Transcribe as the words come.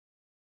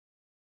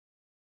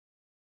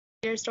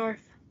Deersdorf.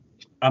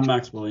 I'm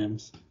Max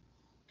Williams.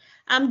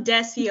 I'm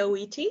Desi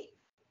Owiti.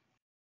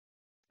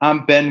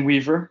 I'm Ben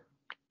Weaver.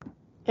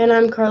 And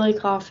I'm Carly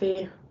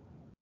Coffey.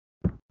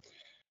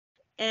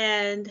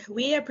 And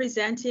we are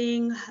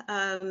presenting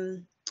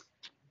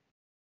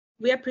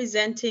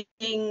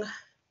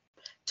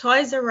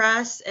Toys R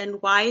Us and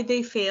why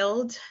they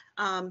failed.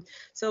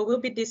 So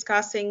we'll be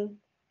discussing.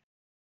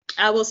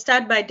 I will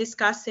start by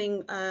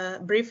discussing a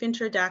brief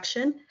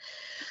introduction.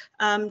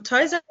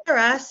 Toys R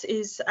Us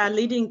is a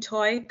leading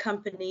toy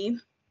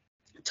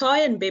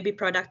and baby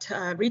product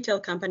retail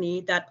company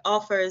that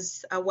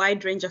offers a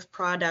wide range of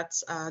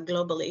products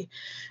globally.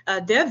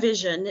 Their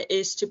vision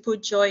is to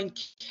put joy in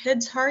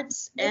kids'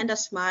 hearts and a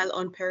smile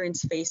on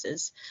parents'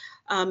 faces.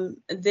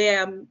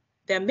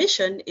 Their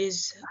mission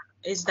is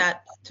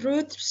that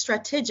through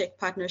strategic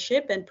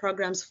partnership and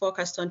programs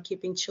focused on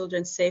keeping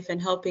children safe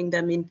and helping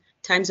them in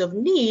times of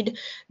need,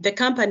 the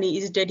company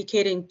is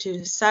dedicating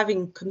to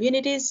serving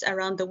communities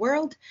around the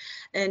world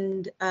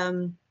and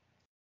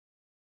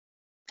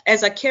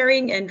as a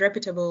caring and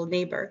reputable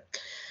neighbor.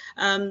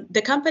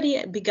 The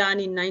company began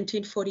in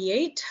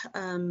 1948.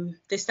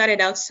 They started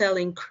out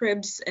selling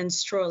cribs and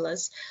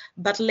strollers,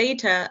 but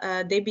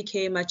later they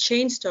became a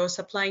chain store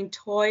supplying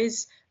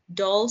toys,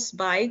 dolls,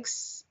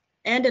 bikes,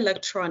 and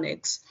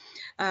electronics.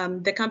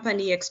 The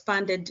company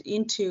expanded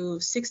into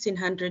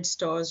 1,600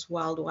 stores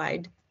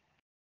worldwide.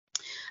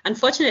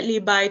 Unfortunately,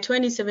 by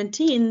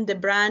 2017, the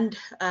brand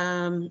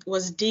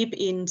was deep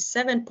in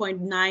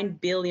 $7.9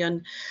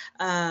 billion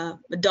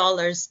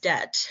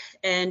debt,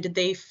 and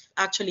they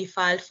actually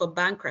filed for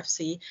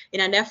bankruptcy in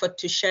an effort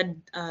to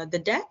shed the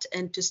debt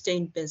and to stay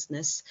in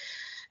business.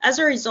 As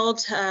a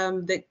result,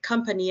 the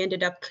company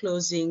ended up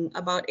closing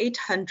about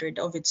 800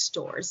 of its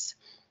stores.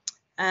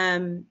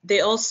 They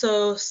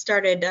also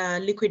started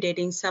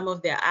liquidating some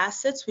of their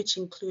assets, which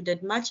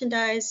included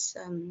merchandise,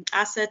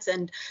 assets,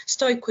 and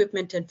store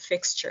equipment and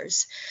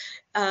fixtures.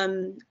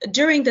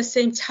 During the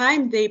same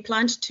time, they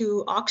planned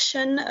to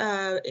auction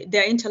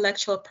their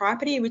intellectual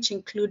property, which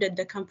included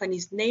the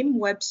company's name,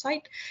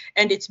 website,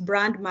 and its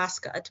brand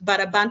mascot, but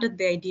abandoned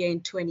the idea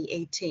in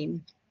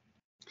 2018.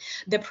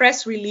 The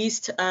press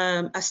released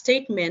a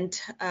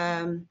statement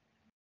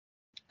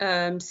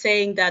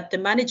saying that the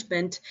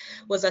management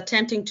was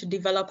attempting to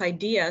develop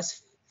ideas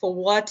for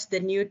what the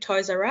new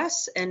Toys R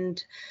Us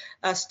and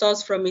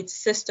stores from its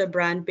sister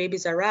brand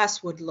Babies R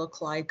Us would look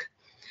like.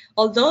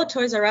 Although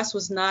Toys R Us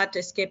was not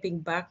escaping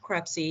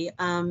bankruptcy,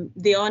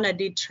 the owner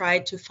did try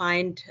to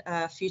find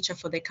a future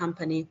for the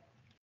company.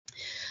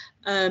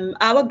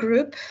 Our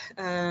group,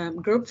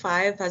 Group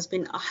 5, has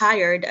been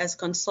hired as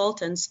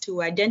consultants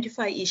to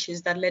identify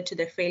issues that led to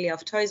the failure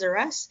of Toys R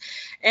Us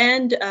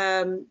and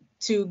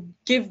to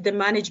give the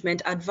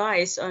management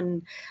advice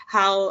on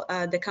how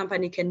the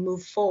company can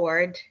move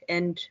forward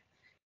and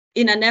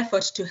in an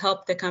effort to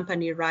help the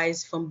company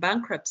rise from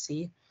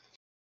bankruptcy.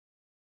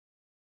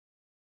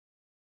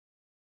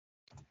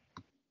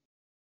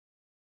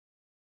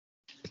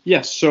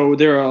 Yes, so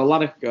there are a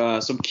lot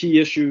of some key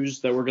issues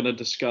that we're going to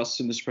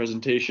discuss in this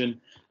presentation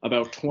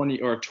about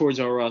Toys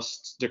R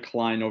Us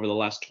decline over the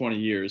last 20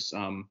 years.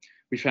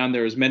 We found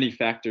there is many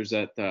factors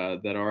that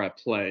are at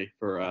play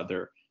for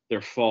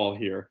their fall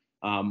here.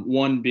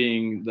 One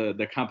being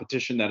the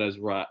competition that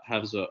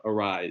has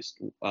arisen,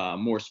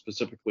 more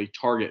specifically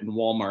Target and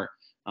Walmart,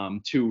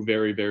 two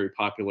very, very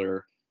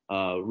popular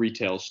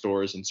retail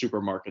stores and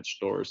supermarket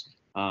stores.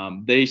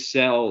 They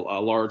sell a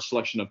large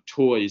selection of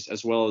toys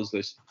as well as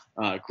this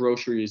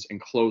groceries and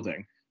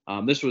clothing.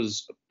 This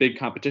was big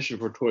competition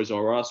for Toys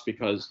R Us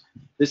because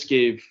this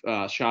gave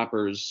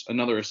shoppers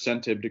another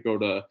incentive to go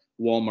to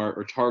Walmart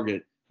or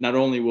Target. Not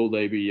only will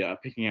they be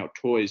picking out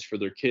toys for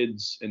their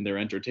kids and their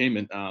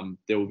entertainment,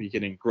 they will be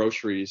getting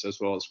groceries as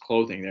well as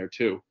clothing there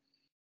too.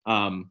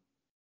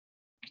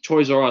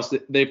 Toys R Us,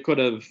 they could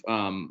have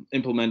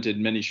implemented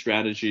many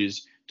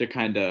strategies to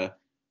kind of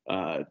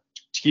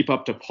keep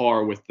up to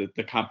par with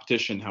the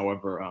competition.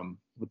 However,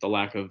 with the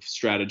lack of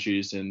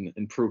strategies and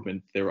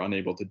improvement, they were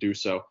unable to do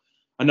so.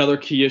 Another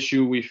key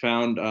issue we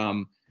found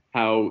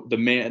how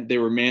they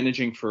were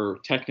managing for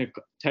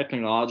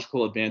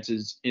technological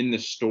advances in the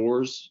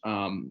stores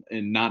and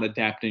not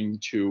adapting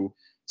to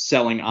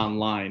selling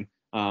online.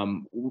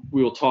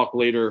 We will talk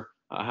later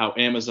how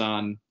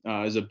Amazon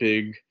is a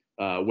big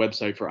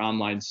website for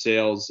online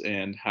sales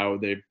and how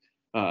they've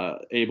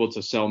able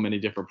to sell many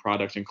different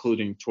products,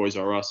 including Toys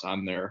R Us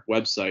on their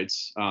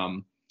websites.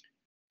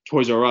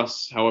 Toys R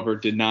Us, however,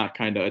 did not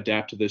kind of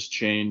adapt to this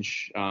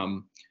change.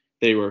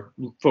 They were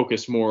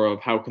focused more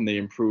of how can they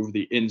improve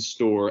the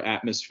in-store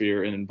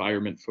atmosphere and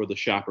environment for the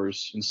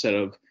shoppers instead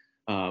of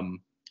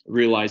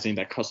realizing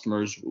that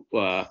customers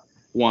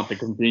want the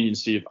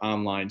conveniency of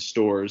online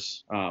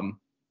stores. And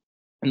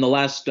the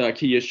last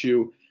key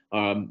issue,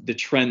 the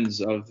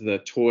trends of the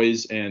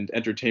toys and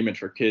entertainment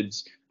for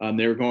kids.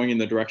 They were going in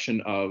the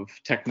direction of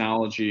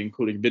technology,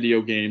 including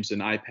video games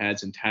and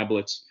iPads and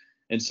tablets,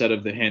 instead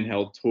of the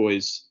handheld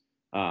toys.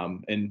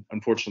 And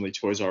unfortunately,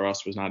 Toys R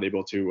Us was not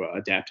able to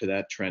adapt to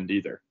that trend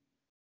either.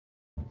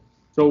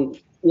 So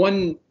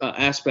One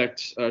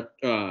aspect of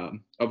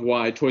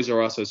why Toys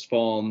R Us has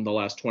fallen the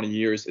last 20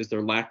 years is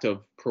their lack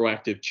of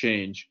proactive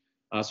change.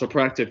 So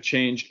proactive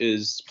change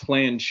is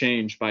planned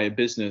change by a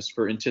business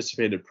for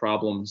anticipated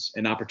problems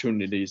and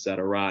opportunities that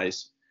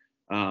arise.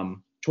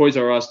 Toys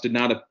R Us did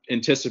not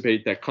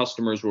anticipate that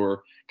customers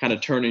were kind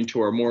of turning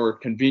to a more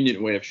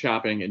convenient way of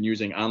shopping and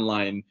using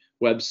online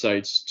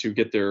websites to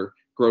get their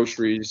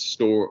groceries,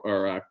 store,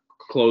 or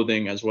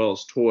clothing, as well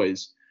as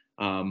toys.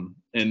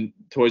 And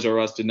Toys R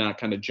Us did not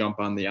kind of jump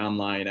on the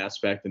online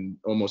aspect and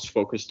almost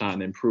focused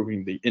on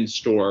improving the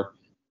in-store,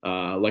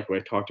 like we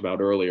talked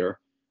about earlier.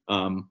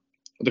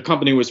 The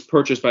company was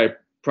purchased by a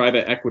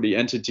private equity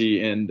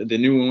entity, and the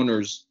new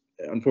owners,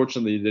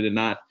 unfortunately, they did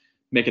not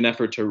make an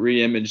effort to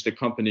re-image the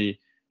company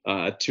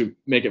to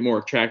make it more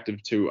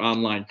attractive to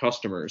online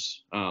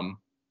customers.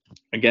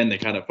 Again, they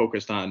kind of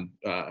focused on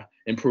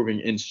improving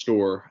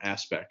in-store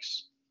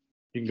aspects.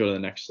 You can go to the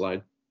next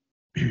slide.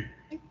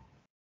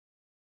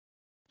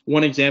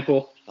 One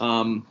example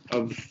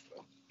of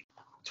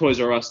Toys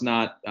R Us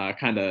not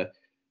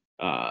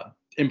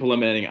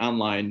implementing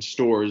online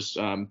stores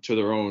to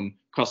their own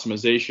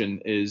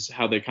customization is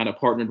how they kind of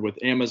partnered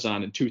with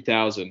Amazon in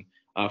 2000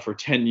 for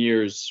 10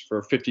 years for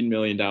a $15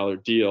 million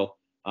deal,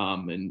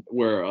 and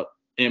where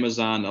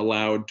Amazon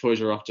allowed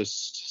Toys R Us to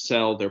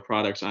sell their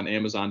products on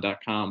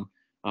Amazon.com.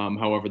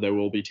 However, they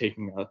will be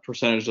taking a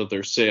percentage of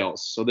their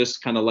sales. So this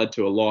kind of led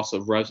to a loss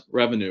of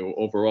revenue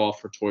overall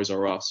for Toys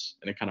R Us,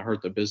 and it kind of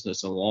hurt the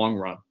business in the long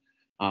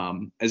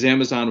run. As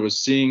Amazon was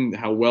seeing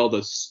how well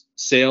the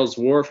sales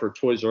were for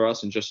Toys R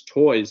Us and just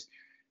toys,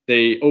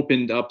 they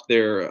opened up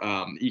their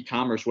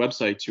e-commerce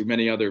website to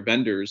many other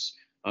vendors,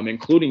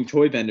 including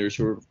toy vendors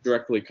who were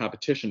directly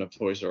competition of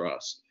Toys R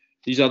Us.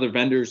 These other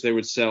vendors, they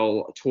would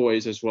sell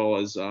toys as well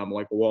as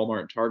like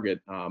Walmart and Target,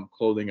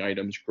 clothing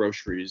items,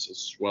 groceries,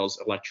 as well as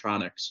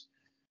electronics.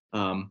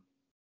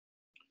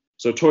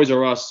 So Toys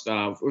R Us,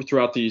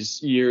 throughout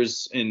these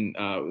years,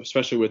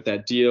 especially with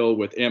that deal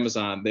with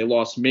Amazon, they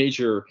lost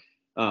major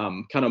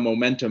kind of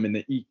momentum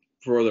in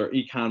for their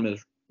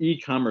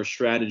e-commerce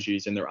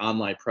strategies and their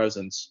online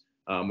presence,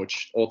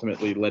 which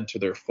ultimately led to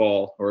their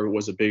fall, or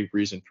was a big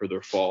reason for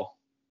their fall.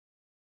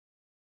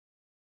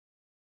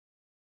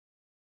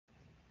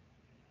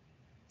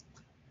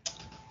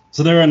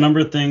 So there are a number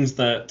of things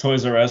that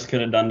Toys R Us could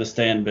have done to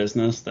stay in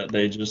business that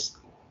they just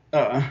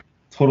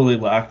totally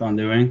lacked on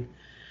doing.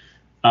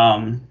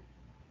 One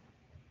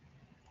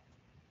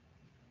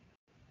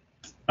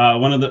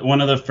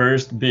of the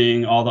first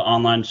being all the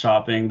online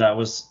shopping that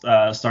was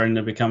starting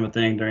to become a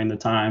thing during the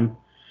time.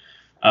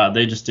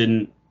 They just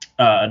didn't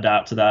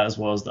adapt to that as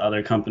well as the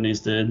other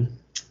companies did.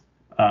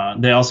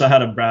 They also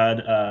had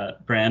a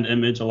brand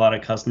image. A lot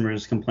of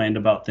customers complained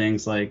about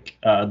things like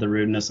the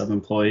rudeness of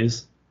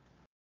employees.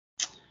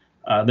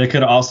 They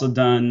could have also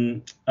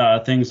done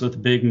things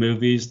with big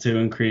movies to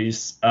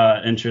increase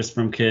interest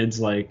from kids,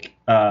 like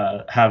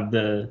have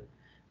the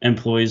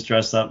employees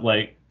dress up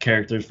like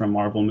characters from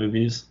Marvel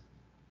movies.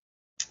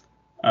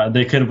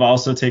 They could have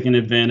also taken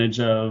advantage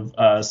of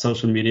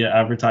social media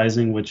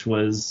advertising, which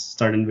was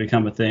starting to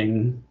become a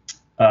thing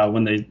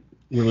when they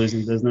were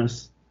losing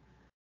business.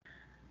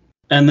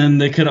 And then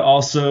they could have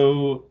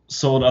also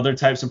sold other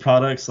types of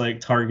products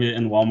like Target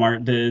and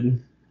Walmart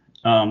did,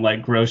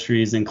 like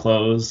groceries and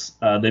clothes.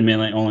 They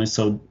mainly only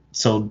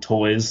sold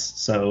toys,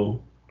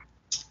 so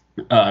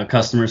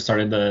customers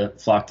started to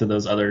flock to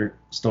those other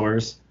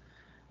stores.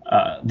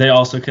 They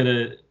also could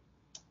have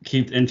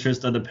kept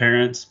interest of the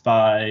parents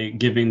by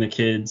giving the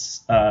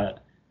kids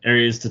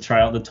areas to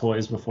try out the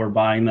toys before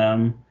buying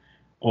them,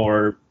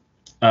 or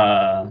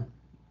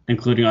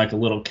including like a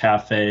little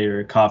cafe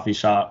or coffee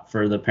shop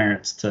for the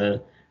parents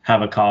to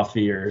have a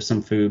coffee or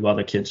some food while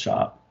the kids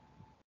shop.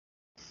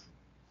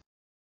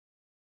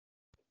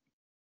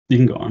 You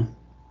can go on.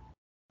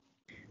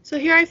 So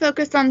here I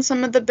focused on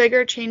some of the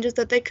bigger changes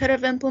that they could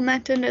have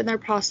implemented and their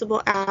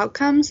possible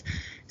outcomes.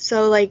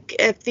 So like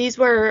if these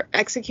were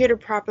executed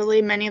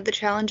properly, many of the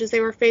challenges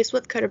they were faced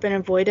with could have been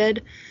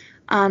avoided.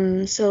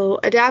 So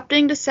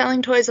adapting to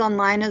selling toys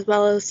online as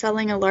well as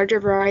selling a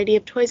larger variety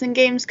of toys and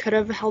games could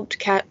have helped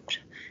kept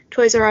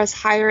Toys R Us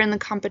higher in the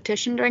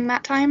competition during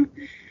that time.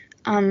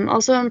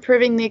 Also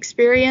improving the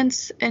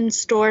experience in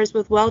stores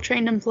with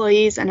well-trained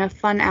employees and a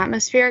fun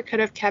atmosphere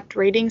could have kept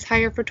ratings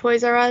higher for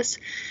Toys R Us.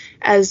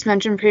 As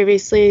mentioned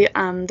previously,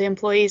 the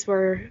employees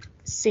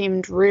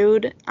seemed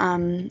rude,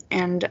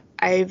 and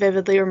I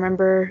vividly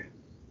remember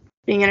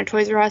being in a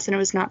Toys R Us and it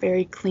was not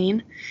very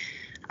clean.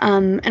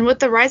 And with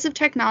the rise of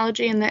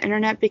technology and the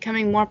internet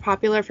becoming more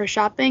popular for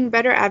shopping,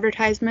 better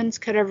advertisements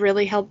could have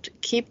really helped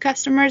keep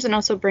customers and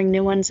also bring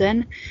new ones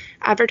in.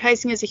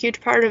 Advertising is a huge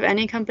part of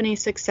any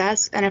company's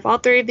success, and if all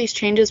three of these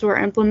changes were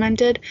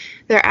implemented,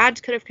 their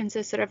ads could have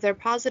consisted of their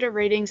positive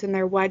ratings and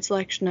their wide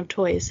selection of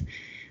toys.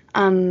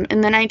 In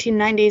the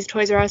 1990s,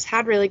 Toys R Us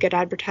had really good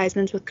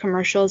advertisements with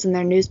commercials in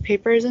their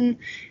newspapers and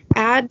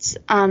ads,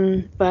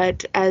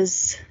 but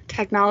as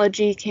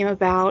technology came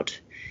about,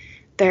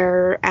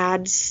 their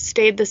ads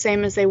stayed the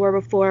same as they were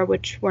before,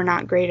 which were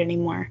not great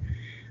anymore.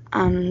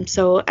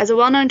 So as a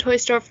well-known toy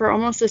store for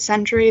almost a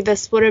century,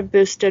 this would have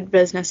boosted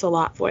business a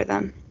lot for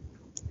them.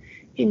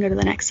 You can go to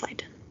the next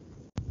slide.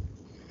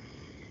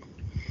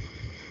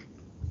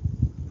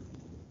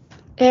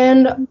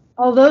 And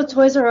although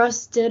Toys R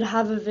Us did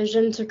have a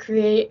vision to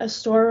create a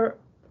store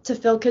to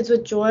fill kids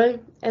with joy,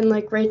 and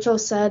like Rachel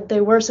said, they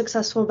were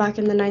successful back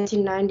in the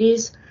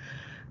 1990s,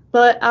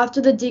 but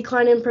after the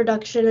decline in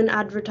production and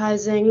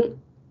advertising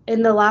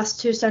in the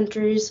last 2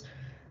 centuries,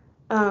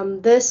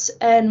 this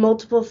and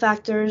multiple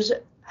factors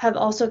have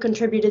also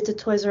contributed to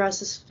Toys R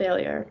Us's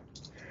failure.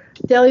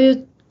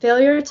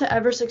 Failure to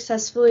ever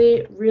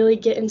successfully really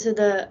get into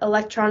the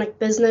electronic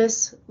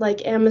business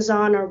like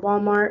Amazon or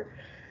Walmart.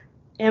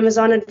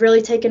 Amazon had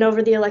really taken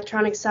over the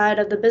electronic side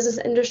of the business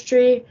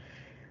industry,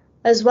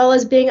 as well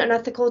as being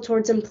unethical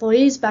towards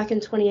employees back in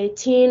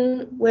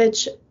 2018,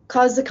 which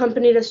caused the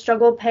company to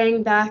struggle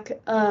paying back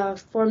a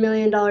 $4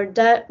 million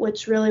debt,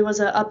 which really was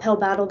an uphill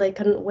battle they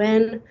couldn't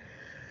win.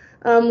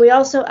 We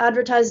also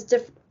addressed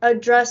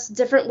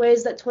different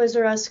ways that Toys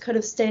R Us could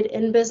have stayed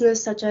in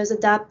business, such as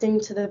adapting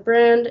to the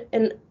brand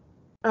and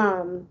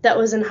that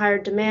was in higher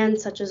demand,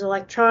 such as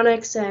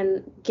electronics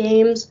and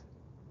games.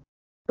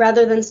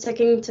 Rather than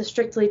sticking to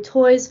strictly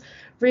toys,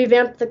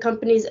 revamp the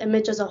company's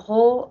image as a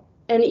whole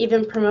and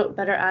even promote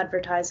better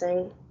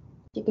advertising.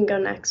 You can go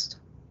next.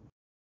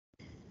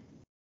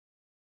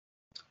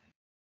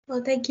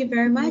 Well, thank you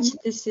very much.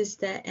 This is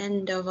the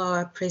end of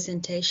our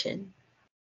presentation.